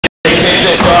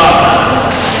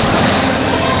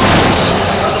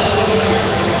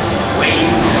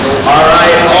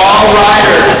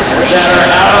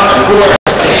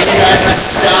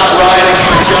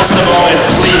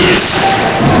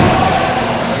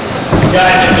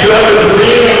Guys, if you have a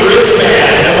green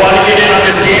wristband and want to get in on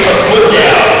this game of foot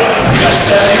down, you got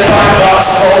 $75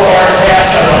 full hard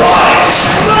cash on the line.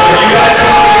 So if you guys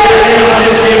want to get in on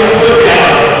this game of foot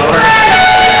down,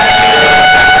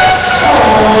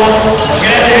 I'm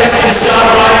going to ask you to stop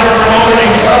riding for a moment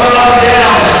and come on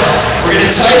down. We're going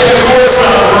to tighten the course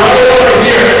up right over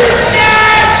here.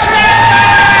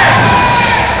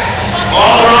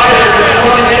 All riders that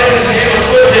want to get in this game of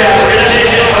foot down, we're going to make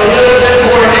it a little bit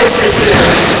more interesting.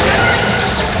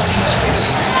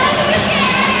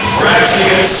 We're actually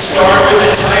going to start with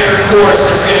a tighter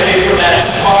course. It's going to be from that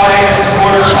spine and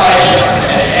quarter pipe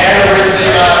and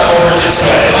everything up over this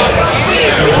way.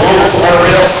 The rules are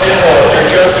real simple. If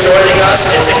you're just joining us,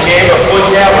 it's a game of foot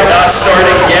down. We're not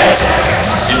starting yet.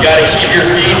 You've got to keep your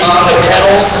feet on the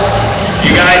pedals.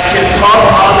 You guys can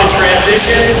pump on the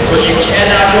transition, but you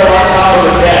cannot go on top of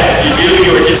the pad. If you do,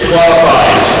 you are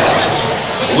disqualified.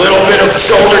 A little bit of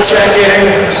shoulder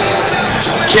checking,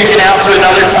 kicking out to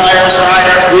another tire's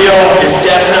rider. Wheel is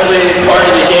definitely part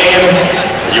of the game.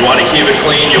 You want to keep it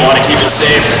clean, you want to keep it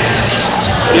safe.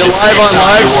 You're live on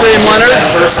live stream, Leonard? That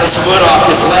person's foot off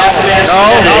this last man.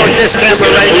 No, it's this camera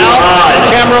right now.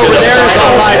 The camera over there is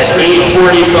on live stream.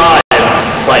 8:45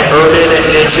 by Urban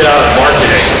Ninja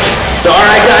Marketing. So, all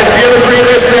right, guys, if you have a green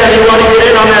wristband, you want to get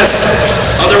in on this.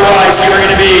 Otherwise, you're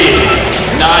going to be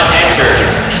not entered.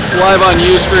 It's live on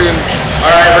Ustream.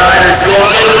 All right, riders, you all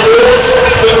know the rules.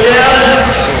 Foot down.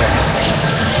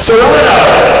 Toronto.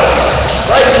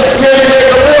 Like to hear you make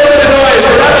a little bit of noise.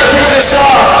 We're about to kick this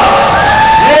off.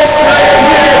 This right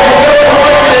here, Guerrilla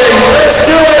Marketing. Let's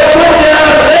do it. Foot down.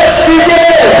 Let's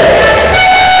begin.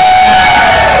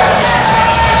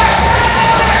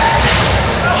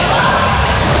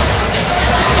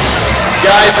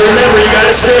 Guys, remember, you got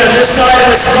to stay on this side of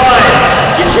the spine.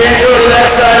 You can't go to that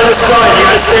side of the spine. You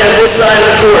got to stay on this side of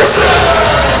the course.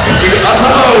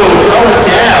 Going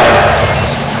down.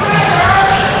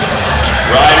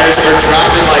 Riders are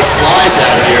dropping like flies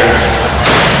out here.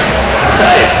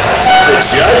 Nice. The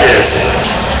judges.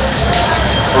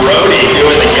 Brody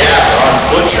doing the gap on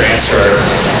foot transfer.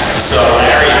 So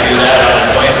Larry do that on his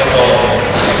bicycle.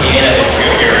 Ian and the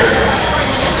juniors.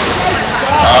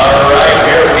 All right,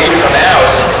 we're leading them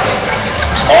out.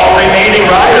 All remaining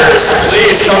riders,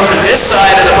 please come to this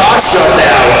side of the box jump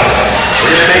now. We're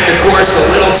going to make the course a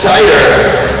little tighter.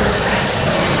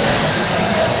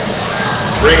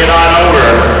 Bring it on over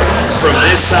from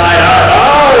this side up.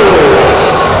 Oh!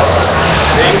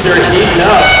 Things are heating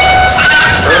up.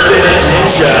 Urban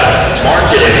Ninja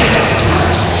Marketing.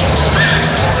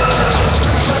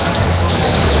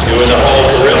 Doing the whole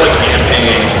Guerrilla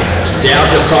campaign. Down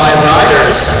to 5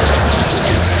 riders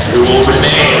who will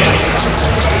remain.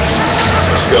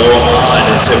 Go on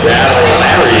to battle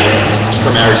Larry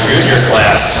from our junior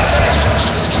class.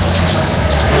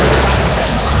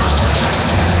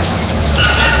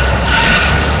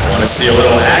 Want to see a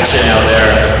little action out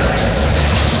there.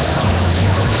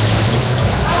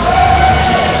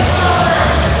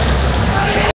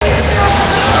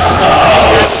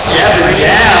 Oh, 7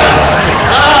 down.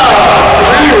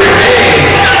 Oh, 3 remain.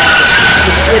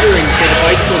 Twittering for the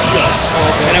bicycle jump.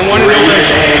 And I wanted to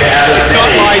mention, it's not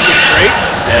live, it's great.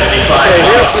 75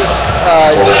 bucks.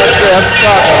 I'm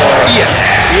Scott. Ian.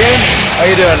 Ian? How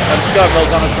you doing? I'm Scott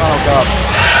Mills. I'm a Toronto cop.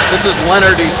 This is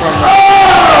Leonard. He's from see?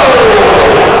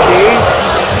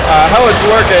 How it's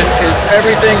working is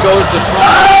everything goes to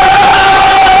Toronto.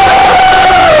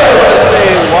 Say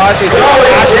what is whole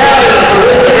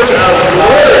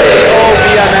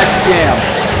BMX jam.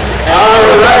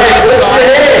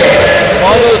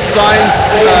 All those signs,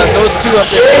 those two up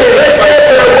there.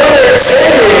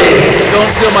 Don't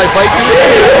steal my bike.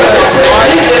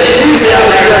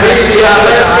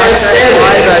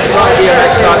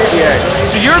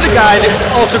 So you're the guy that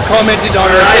also commented on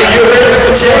our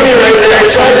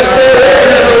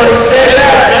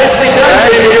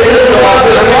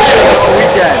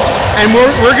weekend. And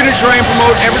we're going to try and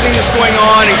promote everything that's going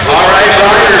on. All right,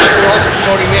 riders. We're also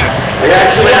promoting this. We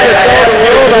actually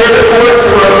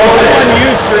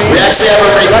have a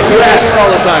request all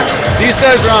the time. These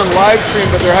guys are on live stream,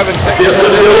 but they're having technical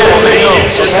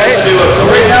difficulties. Okay? So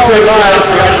right now we're live.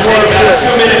 We got more of this.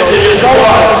 So tell us what you need to tell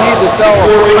us. We're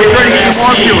trying to get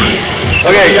more viewers.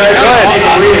 Okay, go ahead.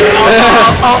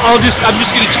 I'm just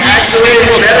going to change. Actually, that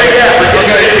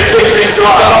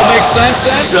all makes sense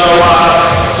then?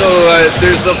 So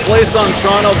there's a place on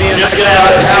Toronto being just going to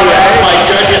have my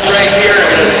judges right here.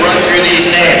 I'm going to run through these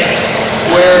names.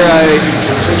 Where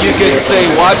you could say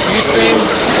watch Ustream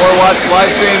or watch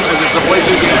live stream, there's a place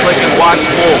you can click and watch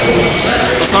both.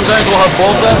 So sometimes we'll have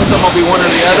both of them, some will be one or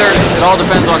the other. It all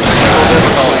depends on technical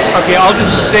difficulties. Okay, I'll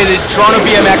just say that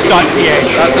TorontoBMX.ca.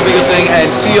 That's the biggest thing, and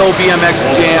TOBMX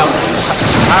Jam.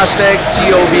 Hashtag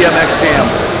TOBMX Jam.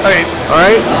 Okay.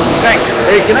 Alright? Thanks.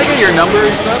 Hey, can I get your number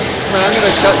and stuff? Man, I'm going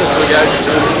to cut this for you guys.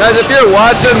 Guys, if you're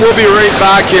watching, we'll be right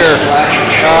back here.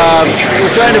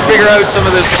 We're trying to figure out some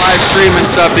of this live stream and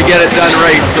stuff to get it done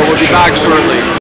right, so we'll be back shortly.